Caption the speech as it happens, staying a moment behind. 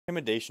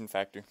Intimidation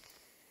factor.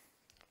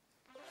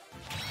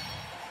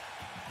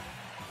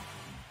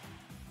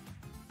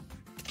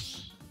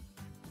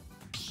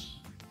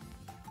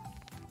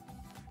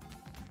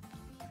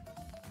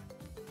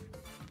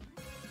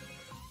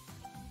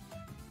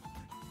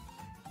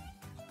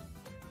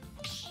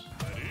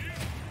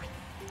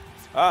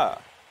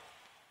 Ah,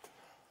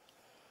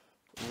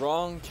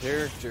 wrong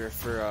character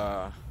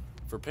for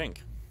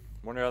pink.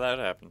 Wonder how that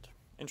happened.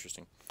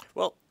 Interesting.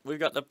 Well, we've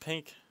got the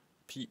pink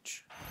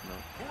peach. No.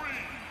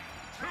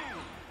 3, 2,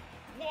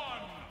 1,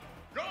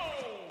 go!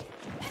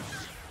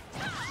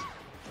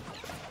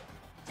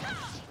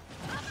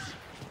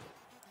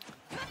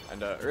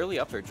 And early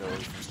up there, Joey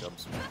from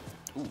Scubbss.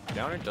 Ooh,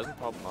 downer doesn't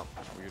pop him up.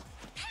 Weird.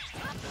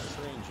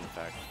 Strange, in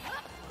fact.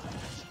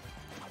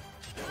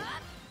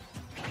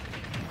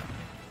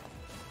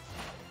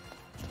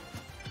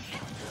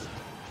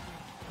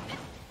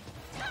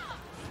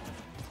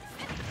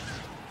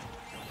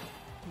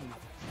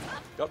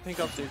 Got pink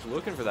upstage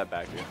looking for that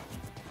back here.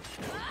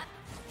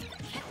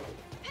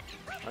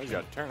 Oh, he's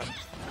got a turnip.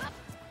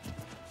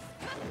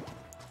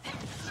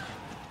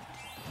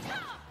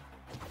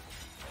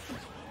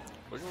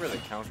 Looking for the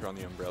counter on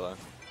the umbrella.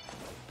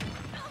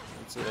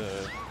 It's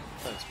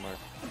that's smart.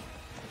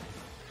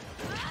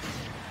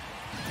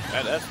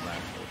 That's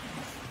smash.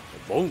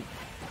 Boom.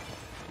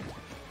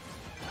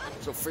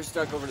 So first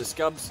stock over to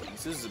Scubbss.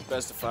 This is the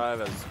best of 5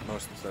 as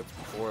most of the sets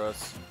before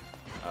us.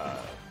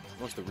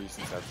 Most of the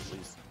recent sets at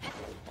least.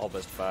 All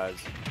best of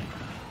 5s.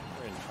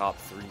 We're in top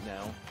 3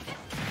 now.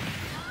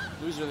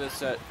 Loser of this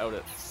set out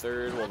at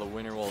 3rd, while the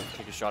winner will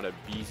take a shot at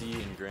BZ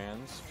in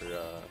Grands for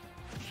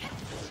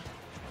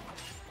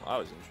well, that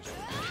was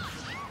interesting.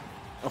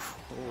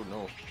 Oh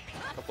no.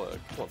 A couple of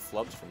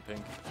flubs from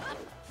pink.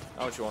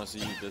 Not what you want to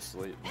see this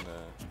late in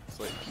the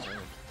slate.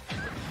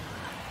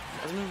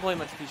 Hasn't been playing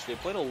much Peach today.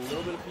 Played a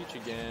little bit of Peach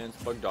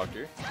against Bug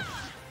Doctor.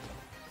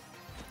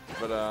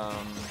 But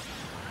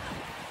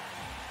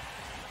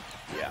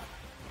yeah.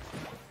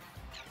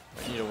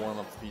 I need to warm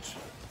up the Peach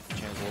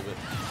chance a little bit.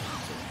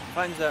 So,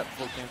 finds that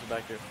full cancel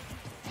back here.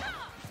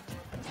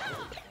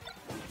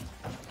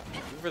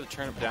 Looking for the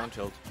turnip down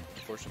tilt.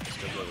 Unfortunately,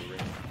 it's out of the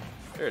ring.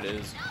 There it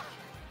is.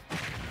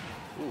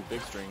 Ooh,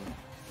 big string.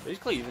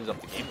 Basically evens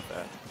up the game with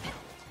that.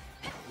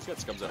 He's got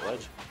Scubbss at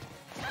ledge.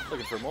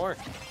 Looking for more.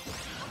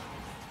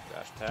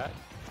 Dash attack.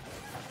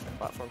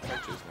 Platform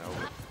catches now.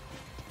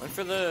 Went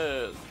for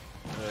the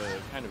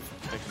kind of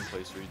second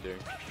place read there.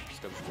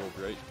 Scubbss rolled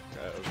right.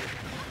 Okay.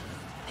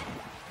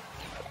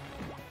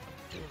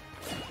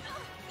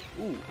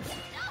 Ooh.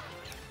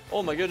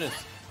 Oh my goodness.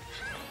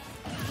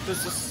 The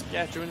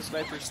Saskatchewan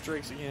Sniper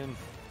strikes again.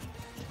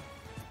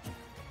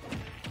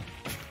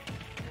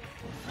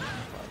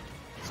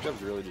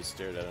 Scubbss really just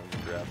stared at him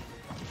and grabbed.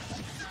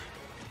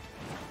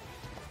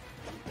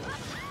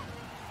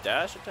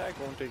 Dash attack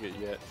won't take it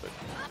yet, but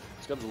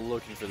Scubbss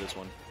looking for this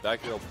one.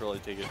 Back here will probably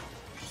take it.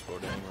 Just go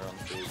anywhere on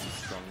the stage.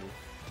 Strong move.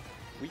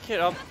 Weak hit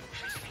up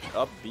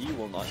B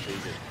will not take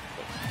it,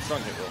 but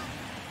strong hit will.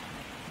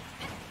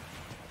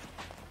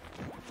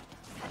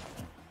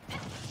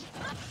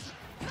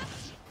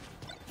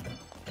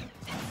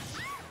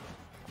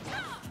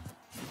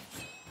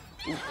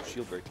 Ooh,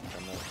 shield break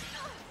from that.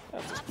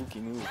 That's a spooky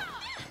move.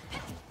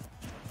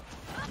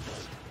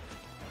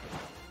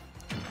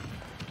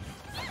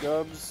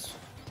 Scubbss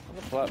on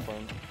the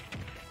platform.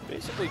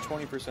 Basically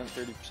 20%,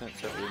 30%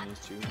 separate in these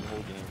two the whole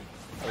game.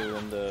 Other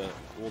than the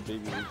old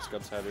baby lead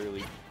Scubbss had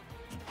early.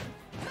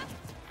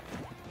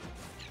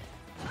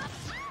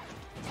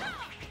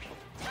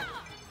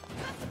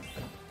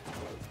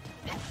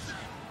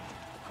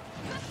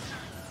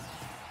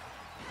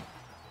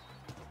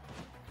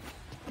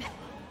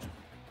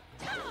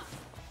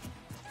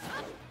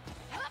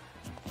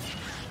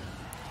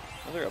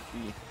 Another up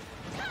B.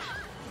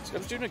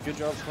 Scubbss doing a good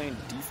job playing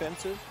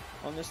defensive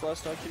on this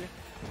last stock here.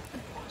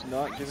 It's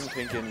not giving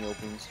pink any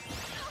openings.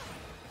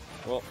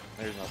 Well,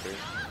 there's an upper.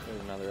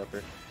 There's another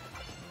upper.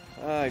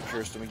 I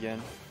cursed him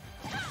again.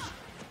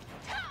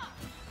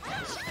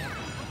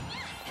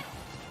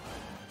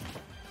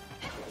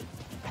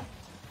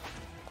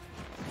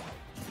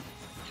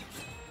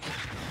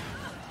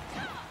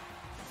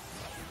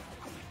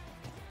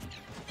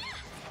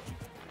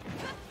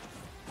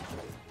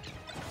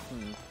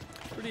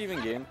 Pretty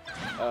even game.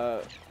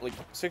 Like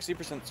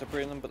 60%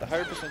 separating them, but the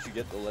higher percent you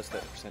get, the less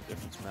that percent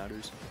difference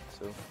matters.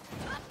 So,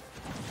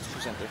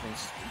 percent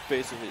difference,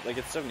 basically, like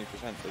it's 70%,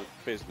 but it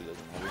basically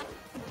doesn't matter.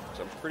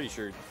 So I'm pretty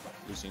sure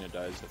Lucina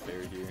dies the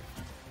fair here,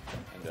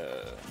 and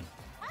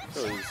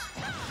so is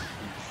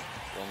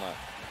well, not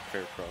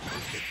fair cross,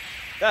 but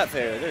that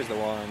fair. There's the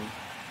one.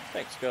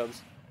 Thanks,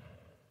 Scubbss.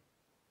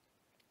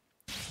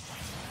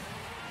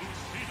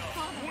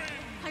 Father,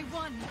 I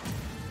won.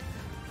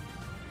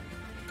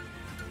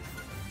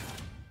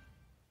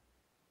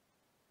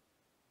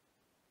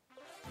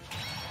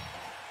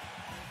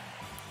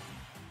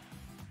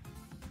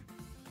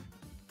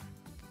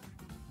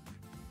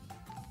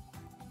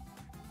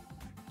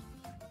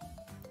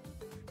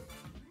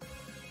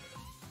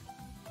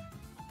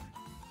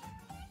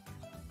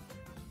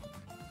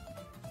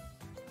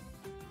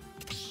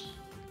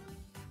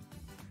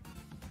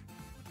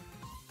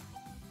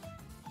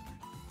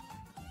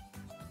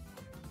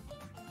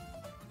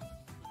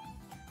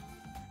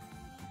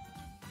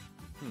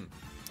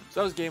 So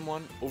that was game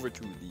 1. Over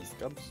to the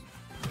Scubbss.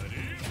 Ready?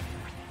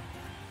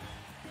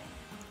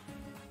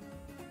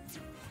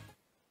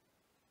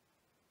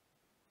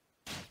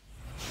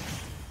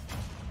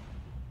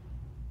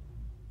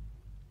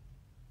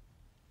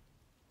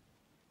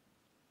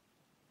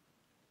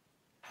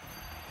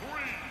 3,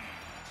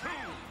 2,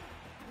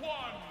 1,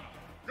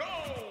 go!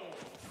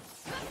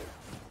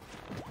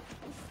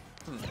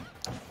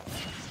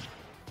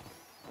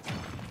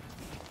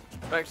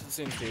 Back to the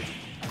same stage.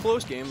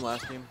 Close game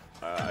last game.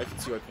 I can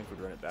see why Pink would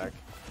run it back.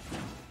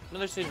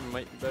 Another stage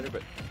might be better,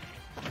 but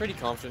pretty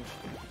confident.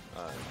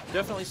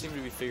 Definitely seem to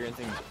be figuring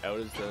things out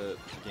as the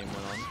game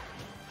went on.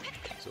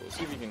 So we'll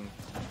see if we can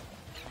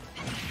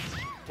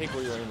take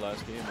what we learned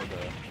last game and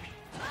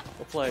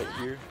apply it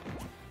here.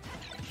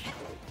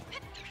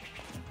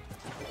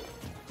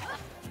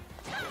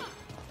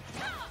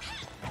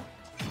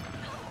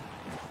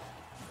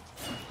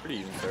 Pretty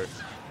even start.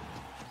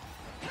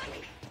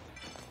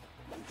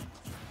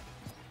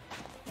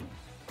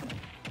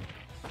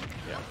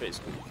 Yeah,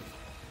 basically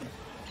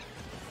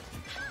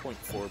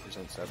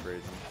 0.4%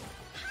 separation.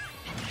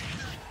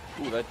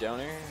 Ooh, that down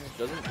air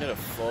doesn't get a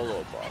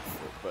follow-up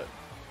off it, but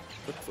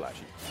look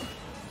flashy.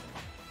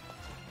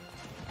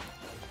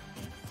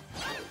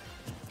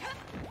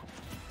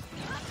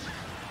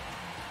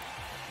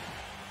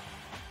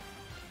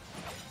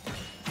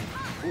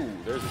 Ooh,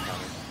 there's a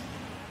counter.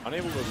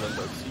 Unable to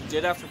limbo. He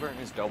did have to burn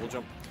his double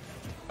jump.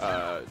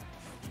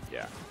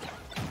 Yeah.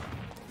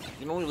 You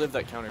can only live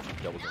that counter if you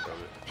double jump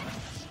over it.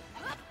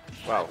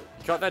 Wow.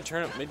 He caught that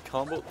turnip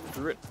mid-combo,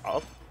 threw it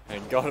up,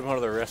 and got him out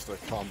of the rest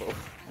of the combo.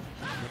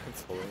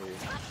 That's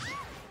hilarious.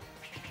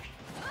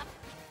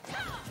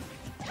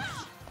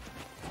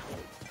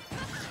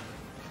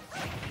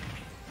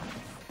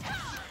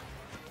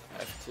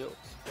 F tilt.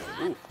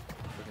 Ooh.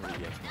 Doesn't really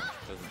get too much.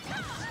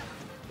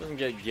 Doesn't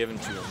get given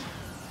to him.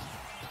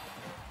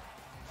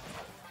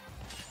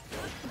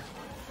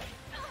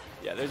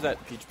 Yeah, there's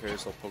that peach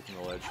parasol poking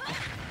the ledge.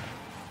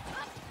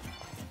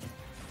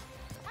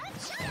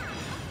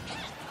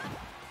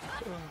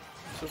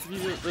 So for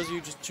those of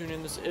you just tuning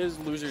in, this is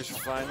Losers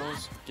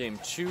Finals, Game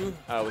 2,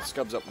 with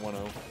Scubbss up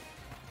 1-0.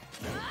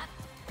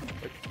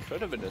 It could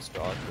have been a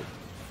stock, but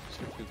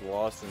Scubbss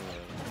lost and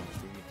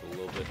a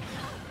little bit.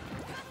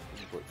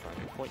 Report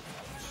finding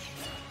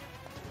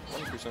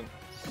 1%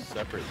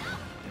 separate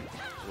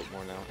a little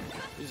more now.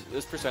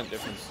 This percent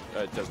difference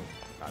doesn't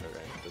matter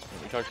right at this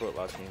point. We talked about it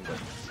last game, but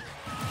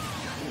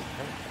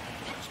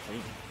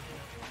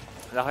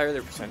the higher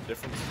the percent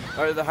difference,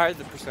 or the higher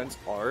the percents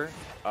are,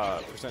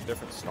 percent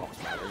difference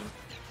stops mattering.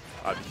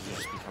 Because you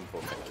just become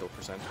both at kill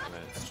percent, and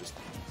then it's just,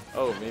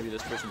 oh, maybe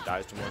this person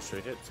dies to more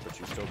straight hits, but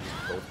you still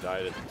both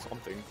died at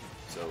something.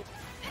 So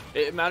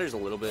it matters a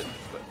little bit,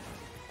 but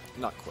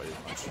not quite as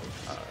much.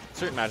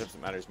 Certain matchups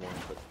it matters more,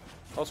 but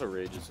also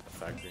rage is a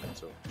factor.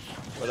 So,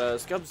 but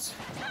Scubbss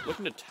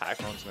looking to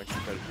tack on some extra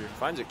credit here.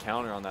 Finds a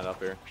counter on that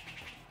up air.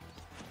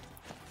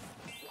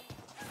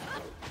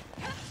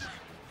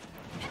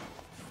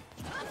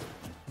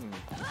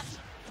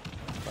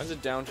 Finds a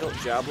down tilt,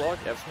 jab lock,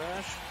 F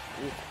smash.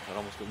 Ooh, that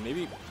almost goes.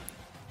 Maybe.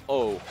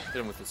 Oh,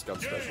 hit him with the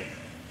Scubbss special.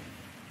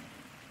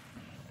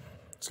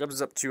 Scubbss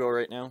is up 2-0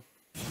 right now.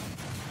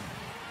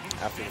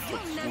 After the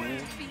flip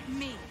screen.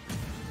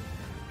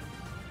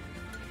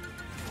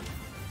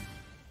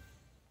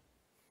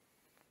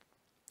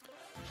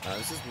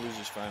 This is the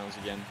Losers Finals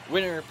again.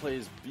 Winner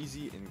plays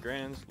BZ in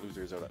Grands.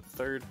 Losers out at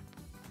 3rd.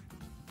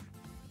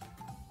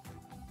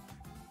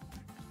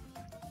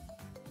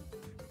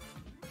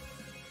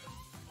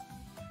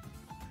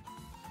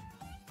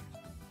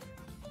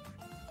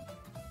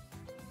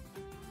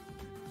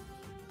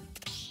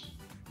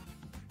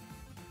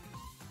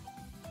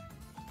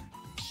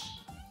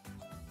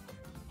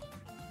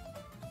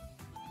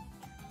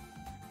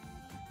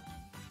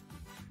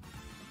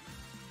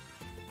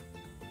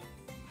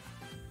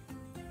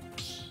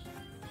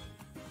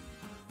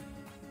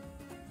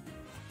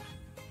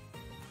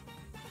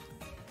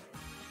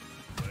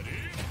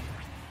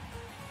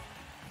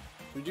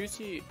 We do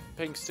see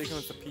Pink sticking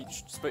with the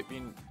peach despite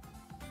being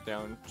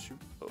down 2.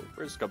 Oh,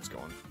 where's Scubbss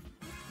going?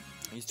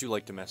 These two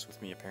like to mess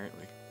with me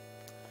apparently.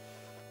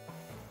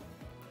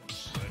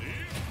 Ready?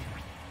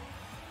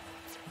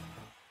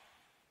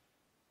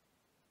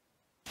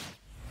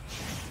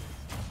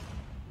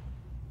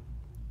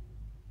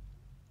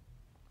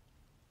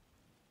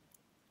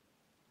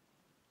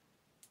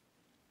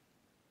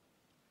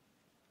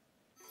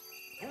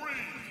 3,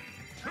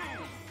 2,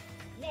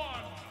 1,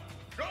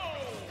 go!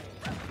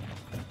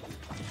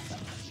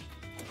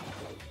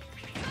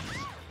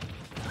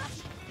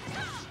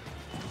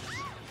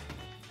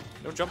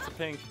 No jump for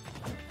Pink.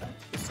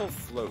 It's still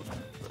float,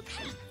 but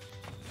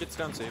gets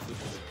down safely.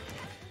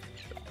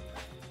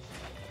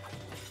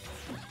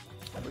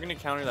 We're gonna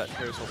counter that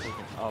parasol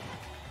poking up.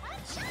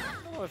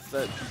 I don't know if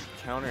that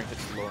counter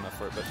hits low enough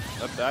for it, but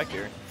up back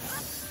here.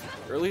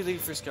 Early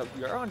lead for Scubbss.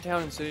 We are on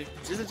town stage.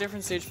 This is a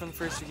different stage from the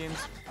first 2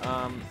 games.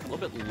 A little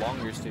bit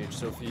longer stage,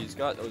 so if he's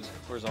got those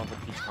horizontal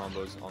peach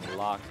combos on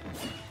lock,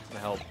 it's gonna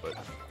help, but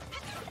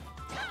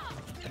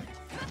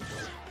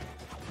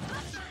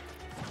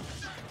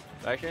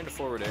Back air into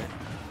forward air.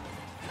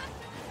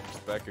 This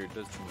back air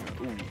does too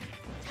much. Ooh.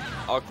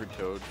 Awkward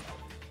toad.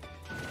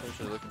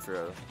 Actually looking for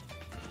a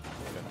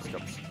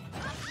Scubbss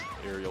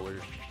aerial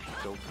or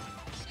tilt.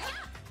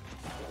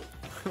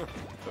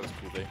 That was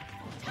cool day.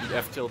 The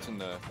F tilt and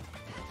the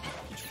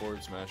each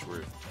forward smash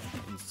were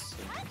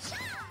insane. That's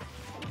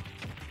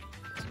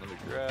another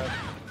grab.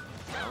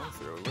 Down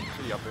throw. Look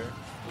for the up air.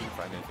 Didn't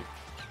find anything.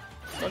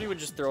 Thought he would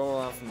just throw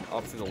off and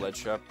up through the ledge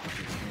trap.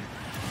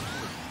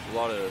 A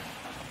lot of.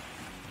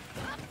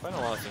 Find a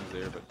lot of things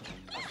there, but.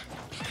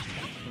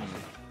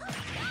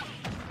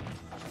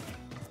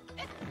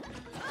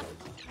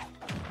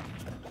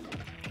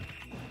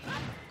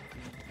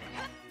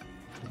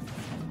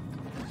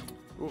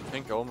 Ooh,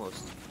 Pink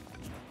almost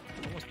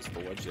missed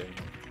the ledge there.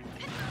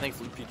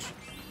 Thankfully, Peach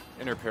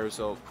in her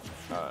Parasol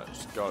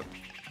just got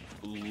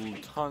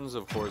tons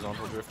of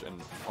horizontal drift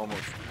and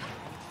almost,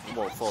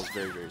 well, it falls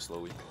very, very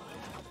slowly.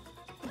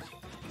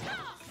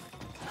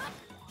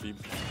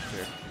 Beep,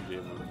 there, you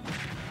gave it.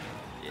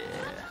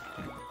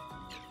 Yeah.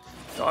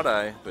 Thought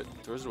I, but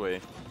throws it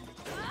away.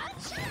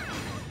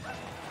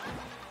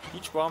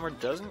 Peach Bomber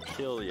doesn't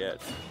kill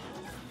yet.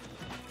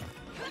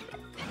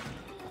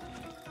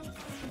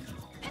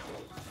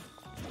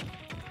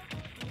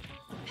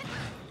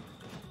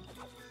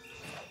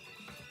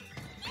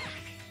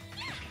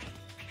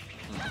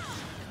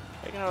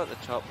 Taking out at the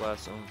top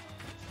last zone.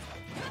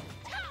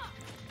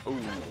 Ooh,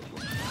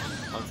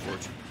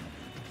 unfortunate.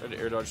 Tried to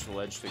air dodge the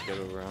ledge to get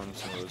around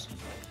some of those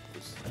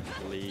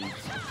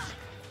leads.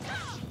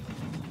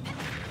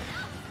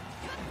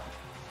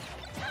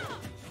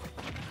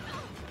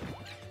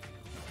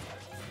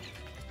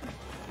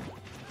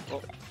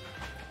 Well,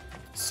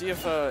 see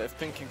if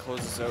Pink can close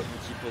this out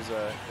and keep his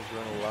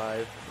run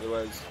alive.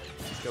 Otherwise,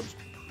 Scubbss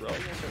probably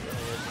gonna start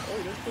running away. Oh,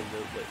 he does close it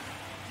out, but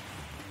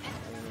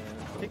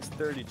takes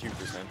 32%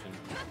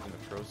 in the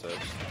process.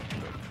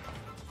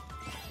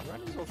 But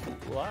run is also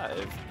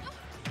alive.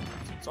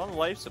 It's on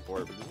life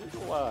support, but it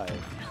is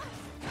alive.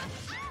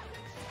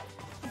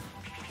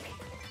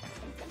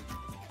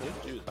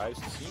 Dude, I've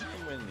seen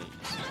him win these.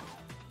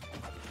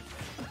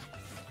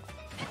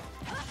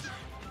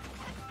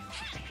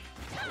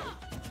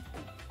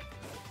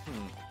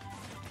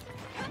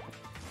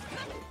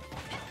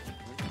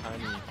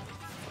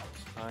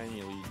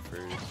 Tiny lead for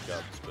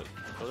Scubbss, but it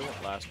probably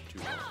won't last too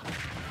long.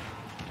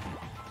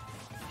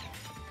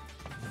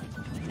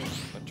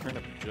 The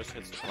turnip just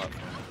hits the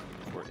platform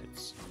before it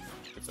hits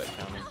that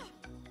counter.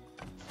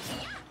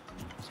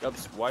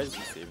 Scubbss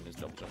wisely saving his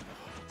double jump.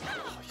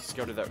 Oh, he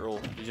scouted that roll.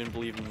 He didn't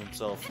believe in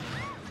himself.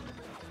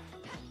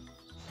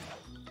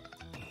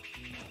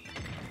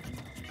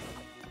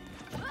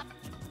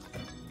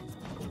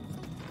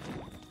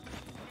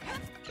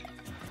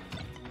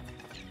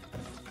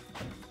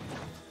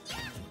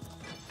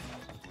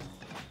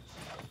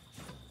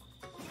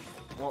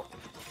 Well,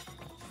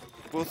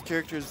 both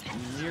characters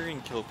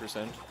nearing kill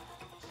percent.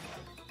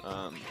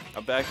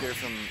 A back air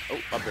from...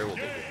 Oh, up air will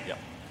take it. Yeah.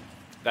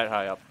 That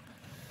high up.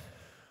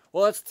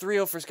 Well, that's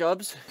 3-0 for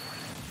Scubbss.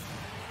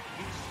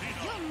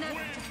 You'll never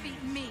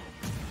defeat me.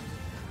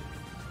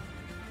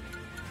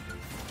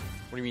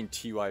 What do you mean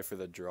TY for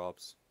the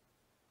drops?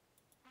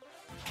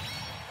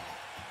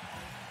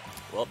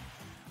 Well,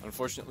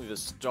 unfortunately the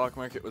stock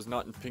market was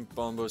not in Pink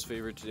Bombo's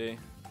favor today.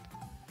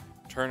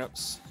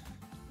 Turnips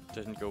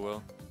didn't go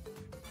well.